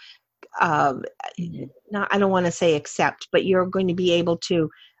to, I don't want to say accept, but you're going to be able to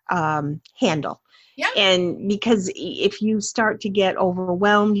handle. Yeah. And because if you start to get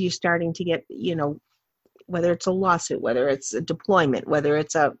overwhelmed, you're starting to get, whether it's a lawsuit, whether it's a deployment, whether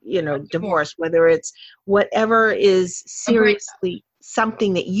it's a, divorce, whether it's whatever is seriously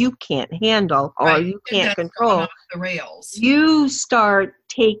something that you can't handle or you can't control, off the rails. You start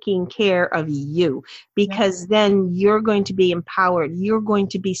taking care of you, because then you're going to be empowered. You're going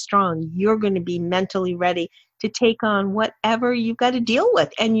to be strong. You're going to be mentally ready to take on whatever you've got to deal with.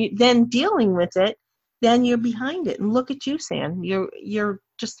 And then dealing with it, then you're behind it. And look at you, Sam. You're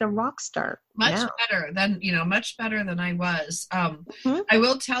just a rock star. Much better than I was. I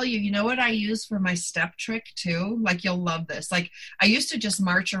will tell you, you know what I use for my step trick too? Like, you'll love this. Like, I used to just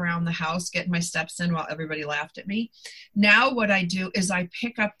march around the house, getting my steps in while everybody laughed at me. Now what I do is I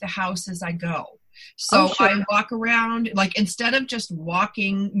pick up the house as I go. So I walk around, like, instead of just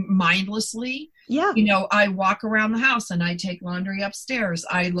walking mindlessly, I walk around the house and I take laundry upstairs.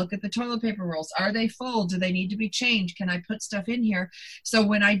 I look at the toilet paper rolls. Are they full? Do they need to be changed? Can I put stuff in here? So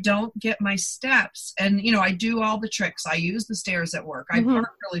when I don't get my steps, and, I do all the tricks. I use the stairs at work. I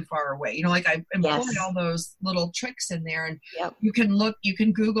park really far away. I employ all those little tricks in there. And you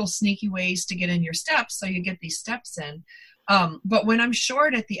can Google sneaky ways to get in your steps so you get these steps in. But when I'm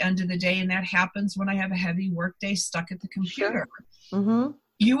short at the end of the day, and that happens when I have a heavy work day stuck at the computer,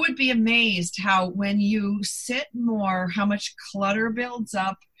 you would be amazed how when you sit more, how much clutter builds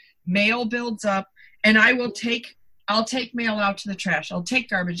up, mail builds up, and I'll take mail out to the trash. I'll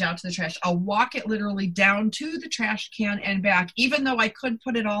take garbage out to the trash. I'll walk it literally down to the trash can and back, even though I could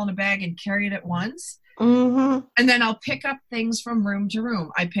put it all in a bag and carry it at once. And then I'll pick up things from room to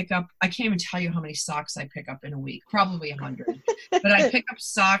room. I can't even tell you how many socks I pick up in a week, probably 100. But I pick up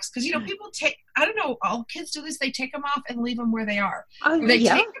socks because, people take, I don't know, all kids do this. They take them off and leave them where they are. Take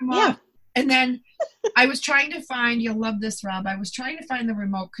them off. And then I was trying to find, you'll love this, Rob. I was trying to find the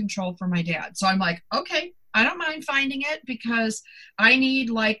remote control for my dad. So I'm like, okay, I don't mind finding it because I need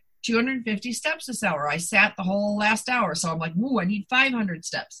like 250 steps this hour. I sat the whole last hour. So I'm like, I need 500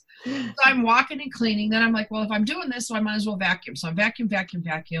 steps. So I'm walking and cleaning. Then I'm like, well, if I'm doing this, so I might as well vacuum. So I'm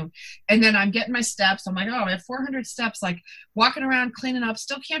vacuum. And then I'm getting my steps. I'm like, I have 400 steps, like walking around, cleaning up,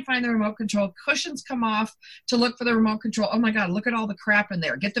 still can't find the remote control. Cushions come off to look for the remote control. Oh my God, look at all the crap in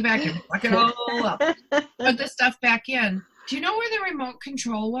there. Get the vacuum, lock it all up. Put the stuff back in. Do you know where the remote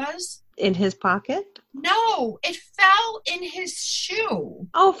control was? In his pocket? No, it fell in his shoe.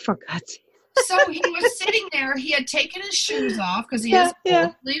 Oh, for God's sake. So he was sitting there. He had taken his shoes off because he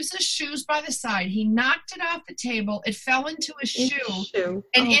leaves his shoes by the side. He knocked it off the table. It fell into his shoe.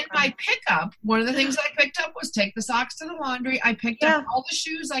 And my pickup, one of the things I picked up was take the socks to the laundry. I picked up all the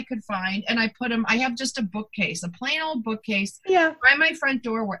shoes I could find, and I put them. I have just a bookcase, a plain old bookcase by my front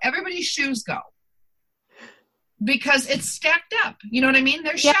door where everybody's shoes go because it's stacked up. You know what I mean?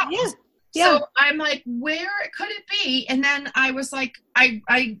 There's shelves. So I'm like, where could it be? And then I was like,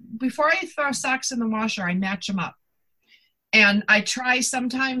 I before I throw socks in the washer, I match them up. And I try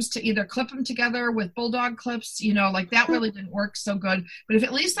sometimes to either clip them together with bulldog clips, like that really didn't work so good. But if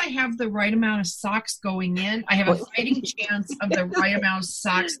at least I have the right amount of socks going in, I have a fighting chance of the right amount of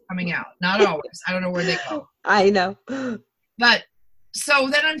socks coming out. Not always. I don't know where they go. I know. But so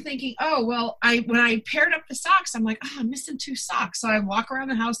then I'm thinking, when I paired up the socks, I'm like, I'm missing 2 socks. So I walk around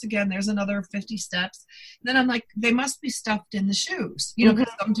the house again. There's another 50 steps. Then I'm like, they must be stuffed in the shoes, because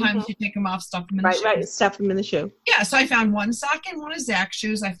sometimes you take them off, stuff them in the shoes. Right, stuff them in the shoe. Yeah, so I found one sock in one of Zach's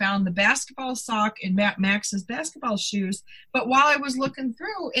shoes. I found the basketball sock in Max's basketball shoes. But while I was looking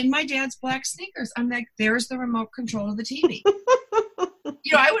through in my dad's black sneakers, I'm like, there's the remote control of the TV.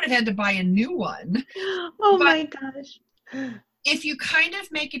 I would have had to buy a new one. Oh, my gosh. If you kind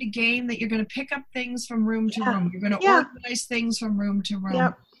of make it a game that you're going to pick up things from room to room, you're going to organize things from room to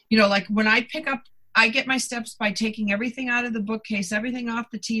room. Like when I I get my steps by taking everything out of the bookcase, everything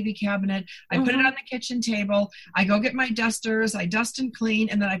off the TV cabinet. I put it on the kitchen table. I go get my dusters. I dust and clean,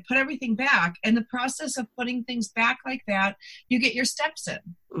 and then I put everything back. And the process of putting things back like that, you get your steps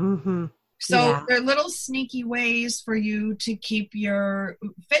in. So they're little sneaky ways for you to keep your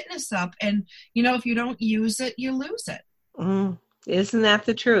fitness up. And, if you don't use it, you lose it. Isn't that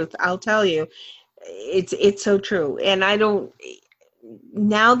the truth? I'll tell you, it's so true. And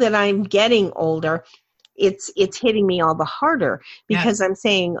now that I'm getting older, it's hitting me all the harder because I'm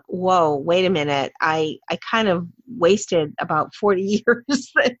saying, whoa, wait a minute. I kind of wasted about 40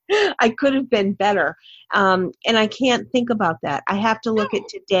 years that I could have been better. And I can't think about that. I have to look at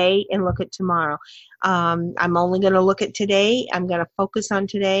today and look at tomorrow. I'm only going to look at today. I'm going to focus on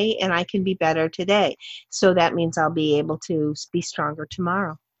today, and I can be better today. So that means I'll be able to be stronger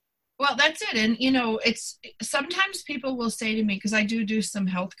tomorrow. Well, that's it. And, it's sometimes people will say to me, because I do some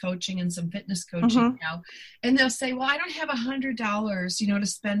health coaching and some fitness coaching now, and they'll say, well, I don't have $100, to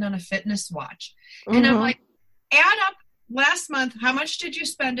spend on a fitness watch. And I'm like, add up last month, how much did you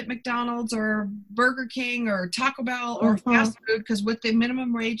spend at McDonald's or Burger King or Taco Bell or fast food? Because with the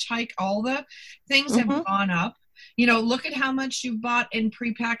minimum wage hike, all the things have gone up. Look at how much you've bought in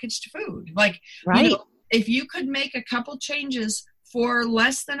prepackaged food. Like, if you could make a couple changes for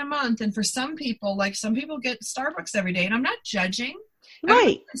less than a month, and for some people get Starbucks every day, and I'm not judging.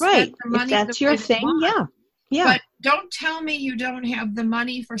 Right. If that's your thing, yeah. But don't tell me you don't have the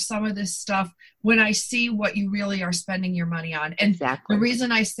money for some of this stuff when I see what you really are spending your money on. And the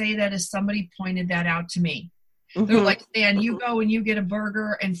reason I say that is somebody pointed that out to me. They're like, Stan, you go and you get a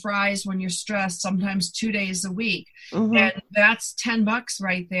burger and fries when you're stressed, sometimes 2 days a week. And that's $10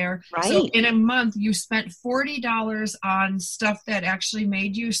 right there. Right. So in a month, you spent $40 on stuff that actually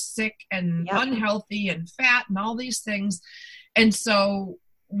made you sick and unhealthy and fat and all these things. And so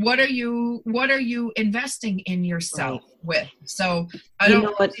what are you investing in yourself with? So I don't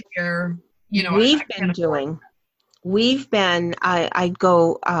know what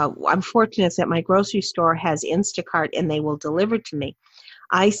I'm fortunate that my grocery store has Instacart and they will deliver to me.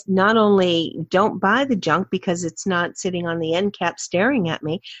 I not only don't buy the junk because it's not sitting on the end cap staring at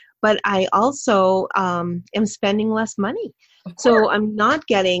me, but I also am spending less money. So I'm not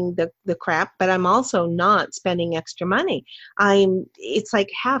getting the crap, but I'm also not spending extra money. It's like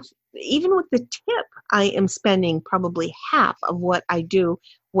half, even with the tip, I am spending probably half of what I do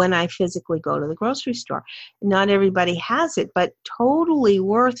when I physically go to the grocery store. Not everybody has it, but totally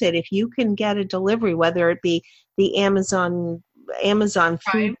worth it if you can get a delivery, whether it be the Amazon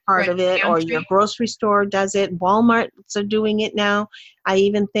food part of it, or your grocery store does it. Walmart's are doing it now. I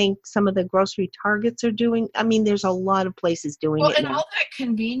even think some of the grocery Targets are doing. I mean, there's a lot of places doing it now. And all that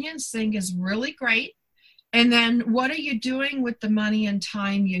convenience thing is really great. And then what are you doing with the money and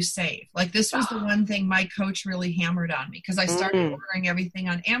time you save? Like, this was the one thing my coach really hammered on me, because I started ordering everything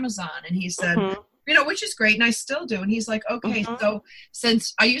on Amazon, and he said, which is great, and I still do. And he's like, okay, so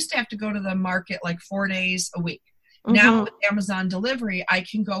since I used to have to go to the market like 4 days a week, now with Amazon delivery, I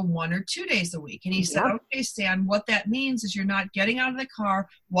can go 1 or 2 days a week. And he said, okay, Stan, what that means is you're not getting out of the car,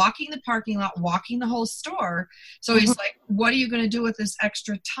 walking the parking lot, walking the whole store. So he's like, what are you going to do with this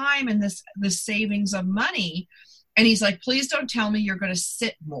extra time and this savings of money? And he's like, please don't tell me you're going to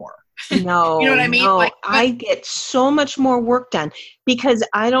sit more. No, you know what I mean? No, I get so much more work done because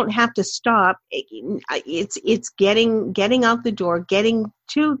I don't have to stop. It's getting out the door, getting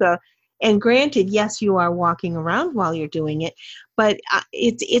to the. And granted, yes, you are walking around while you're doing it, but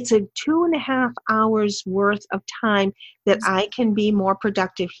it's a 2.5 hours worth of time that I can be more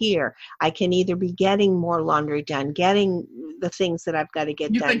productive here. I can either be getting more laundry done, getting the things that I've got to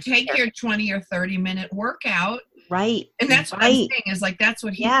get done. You could take your 20 or 30-minute workout. Right. And that's what I'm saying is, like, that's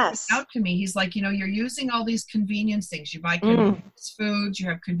what he pointed out to me. He's like, you're using all these convenience things. You buy convenience foods, you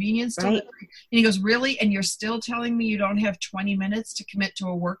have convenience delivery. And he goes, really? And you're still telling me you don't have 20 minutes to commit to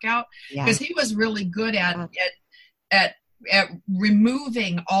a workout? Because he was really good at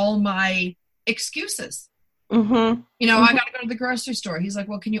removing all my excuses. I got to go to the grocery store. He's like,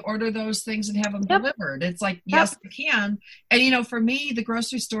 well, can you order those things and have them delivered? It's like, yes, I can. And, for me, the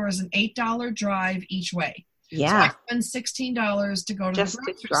grocery store is an $8 drive each way. So I spend $16 to go to the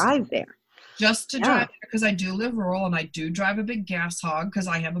grocery drive store. There. Just to drive there, because I do live rural and I do drive a big gas hog because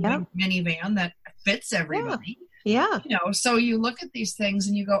I have a big minivan that fits everybody. So you look at these things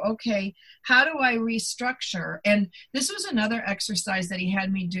and you go, okay, how do I restructure? And this was another exercise that he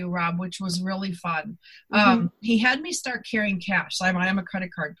had me do, Rob, which was really fun. He had me start carrying cash. I am a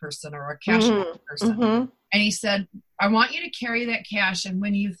credit card person or a cash person. And he said, I want you to carry that cash. And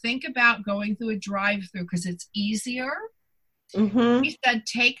when you think about going through a drive-through, because it's easier, he said,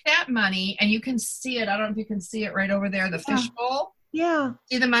 take that money, and you can see it. I don't know if you can see it right over there, the fishbowl. Yeah.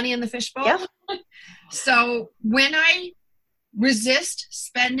 See the money in the fishbowl? Yeah. So when I resist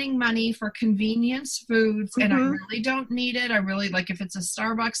spending money for convenience foods and I really don't need it, I really like if it's a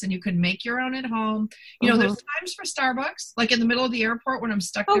Starbucks and you can make your own at home. There's times for Starbucks, like in the middle of the airport when I'm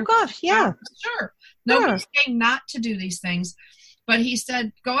stuck there. Oh gosh, yeah. Sure. Nobody's saying not to do these things. But he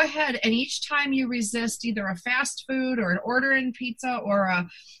said, go ahead, and each time you resist either a fast food or an ordering pizza or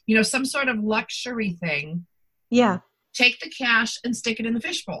some sort of luxury thing, take the cash and stick it in the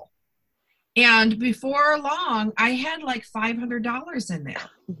fishbowl. And before long, I had like $500 in there.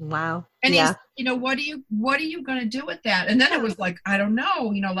 Wow. And he's, what are you going to do with that? And then it was like, I don't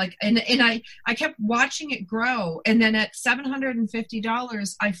know, and I kept watching it grow. And then at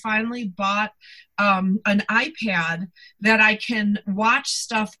 $750, I finally bought an iPad that I can watch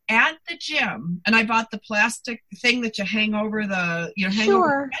stuff at the gym. And I bought the plastic thing that you hang over over the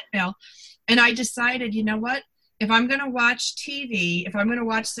treadmill. And I decided, you know what? If I'm going to watch TV, if I'm going to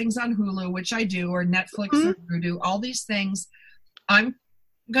watch things on Hulu, which I do, or Netflix or Vudu, all these things, I'm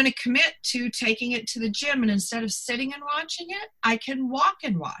going to commit to taking it to the gym. And instead of sitting and watching it, I can walk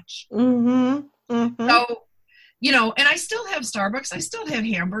and watch. Mm-hmm. Mm-hmm. So, and I still have Starbucks. I still have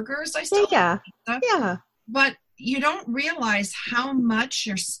hamburgers. I still have pizza. Yeah. But you don't realize how much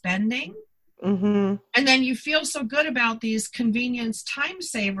you're spending. Mm-hmm. And then you feel so good about these convenience time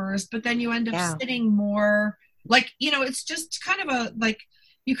savers, but then you end up sitting more... it's just kind of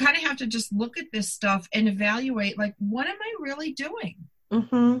you kind of have to just look at this stuff and evaluate, what am I really doing?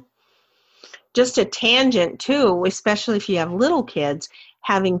 Mm-hmm. Just a tangent too, especially if you have little kids,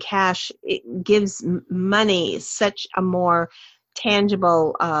 having cash, it gives money such a more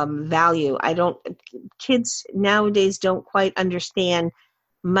tangible value. Kids nowadays don't quite understand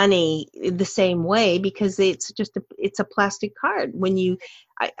money the same way because it's a plastic card.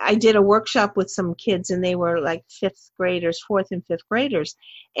 I did a workshop with some kids and they were like fourth and fifth graders,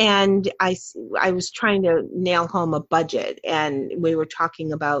 and I was trying to nail home a budget, and we were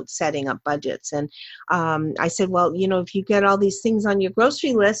talking about setting up budgets, and I said, well, if you get all these things on your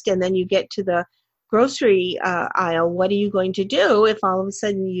grocery list and then you get to the grocery aisle, what are you going to do if all of a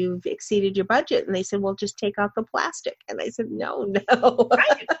sudden you've exceeded your budget? And they said, well, just take out the plastic. And I said, no.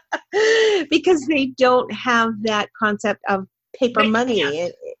 Because they don't have that concept of paper money. They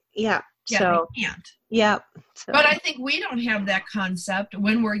can't. Yeah. So. But I think we don't have that concept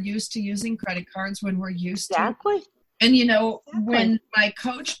when we're used to using credit cards, when we're used to. And, when my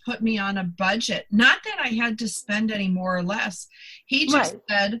coach put me on a budget, not that I had to spend any more or less, he just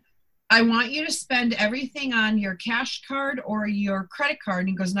said, I want you to spend everything on your cash card or your credit card. And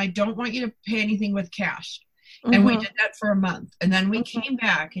he goes, and I don't want you to pay anything with cash. Mm-hmm. And we did that for a month. And then we came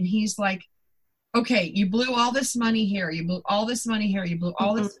back and he's like, okay, you blew all this money here. You blew all this money here. You blew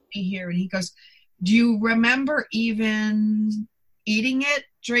all this money here. And he goes, do you remember even eating it,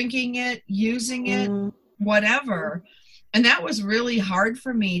 drinking it, using it, whatever? And that was really hard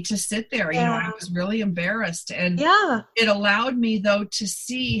for me to sit there. I was really embarrassed. And it allowed me, though, to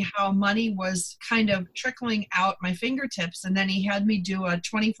see how money was kind of trickling out my fingertips. And then he had me do a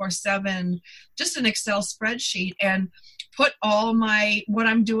 24/7, just an Excel spreadsheet, and put all what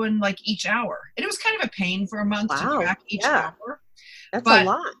I'm doing each hour. And it was kind of a pain for a month to track each hour. That's a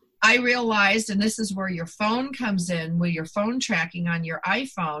lot. I realized, and this is where your phone comes in, with your phone tracking on your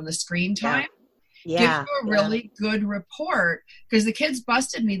iPhone, the screen time. Gives you a really good report, because the kids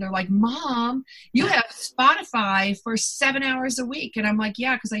busted me. They're like, Mom, you have Spotify for 7 hours a week. And I'm like,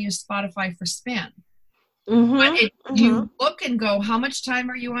 yeah, because I use Spotify for spin. But you look and go, how much time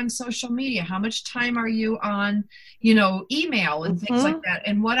are you on social media? How much time are you on, email and things like that?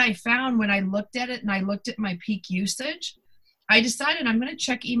 And what I found when I looked at it and I looked at my peak usage, I decided I'm going to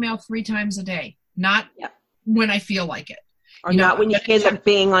check email 3 times a day, not when I feel like it. Or not when you hear the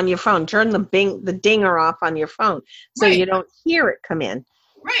bing on your phone. Turn the dinger off on your phone so you don't hear it come in.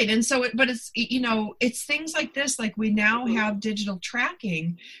 Right. And so, it's things like this, like we now have digital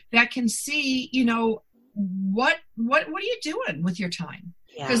tracking that can see, what are you doing with your time?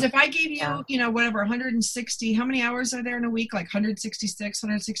 Because if I gave you, whatever, 160, how many hours are there in a week? Like 166,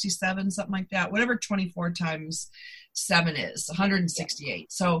 167, something like that. Whatever 24 times 7 is,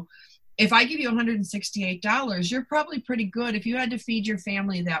 168. So if I give you $168, you're probably pretty good. If you had to feed your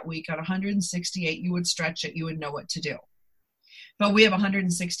family that week on 168, you would stretch it. You would know what to do. But we have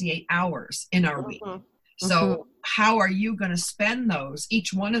 168 hours in our week. So how are you going to spend those?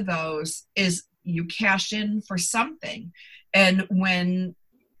 Each one of those is you cash in for something. And when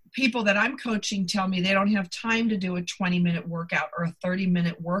people that I'm coaching tell me they don't have time to do a 20-minute workout or a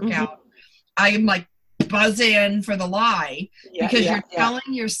 30-minute workout, I am like, buzz in for the lie, because you're telling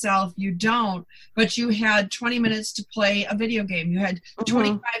yourself you don't, but you had 20 minutes to play a video game. You had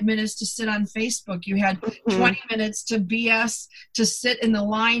 25 minutes to sit on Facebook. You had 20 minutes to BS, to sit in the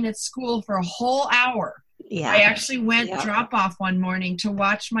line at school for a whole hour. I actually went drop off one morning to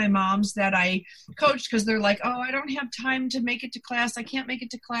watch my moms that I coached, because they're like, oh, I don't have time to make it to class. I can't make it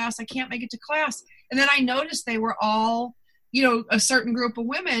to class. I can't make it to class. And then I noticed they were all a certain group of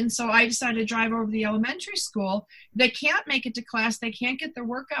women. So I decided to drive over to the elementary school. They can't make it to class. They can't get their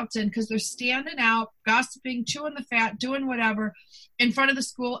workouts in because they're standing out, gossiping, chewing the fat, doing whatever in front of the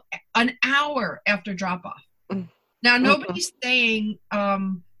school an hour after drop off. Now, nobody's saying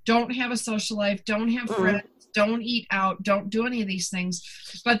don't have a social life, don't have friends, don't eat out, don't do any of these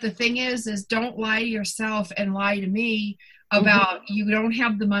things. But the thing is don't lie to yourself and lie to me about you don't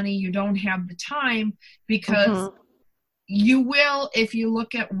have the money, you don't have the time, because you will if you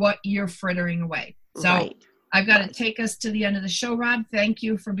look at what you're frittering away. So I've got to take us to the end of the show, Rob. Thank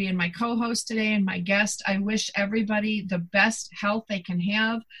you for being my co-host today and my guest. I wish everybody the best health they can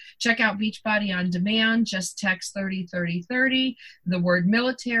have. Check out Beachbody on Demand. Just text 303030, the word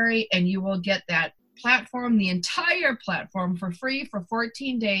military, and you will get that platform, the entire platform, for free for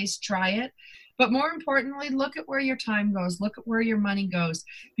 14 days. Try it. But more importantly, look at where your time goes. Look at where your money goes,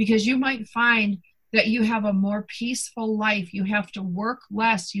 because you might find that you have a more peaceful life. You have to work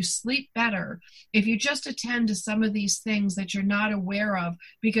less. You sleep better if you just attend to some of these things that you're not aware of,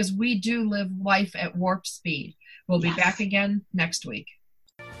 because we do live life at warp speed. We'll be back again next week.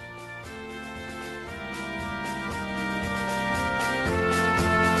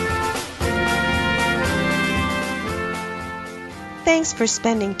 Thanks for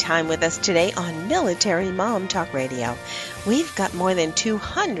spending time with us today on Military Mom Talk Radio. We've got more than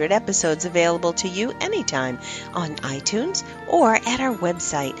 200 episodes available to you anytime on iTunes or at our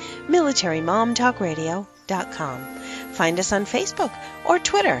website, militarymomtalkradio.com. Find us on Facebook or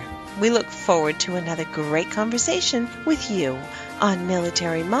Twitter. We look forward to another great conversation with you on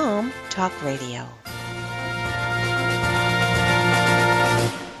Military Mom Talk Radio.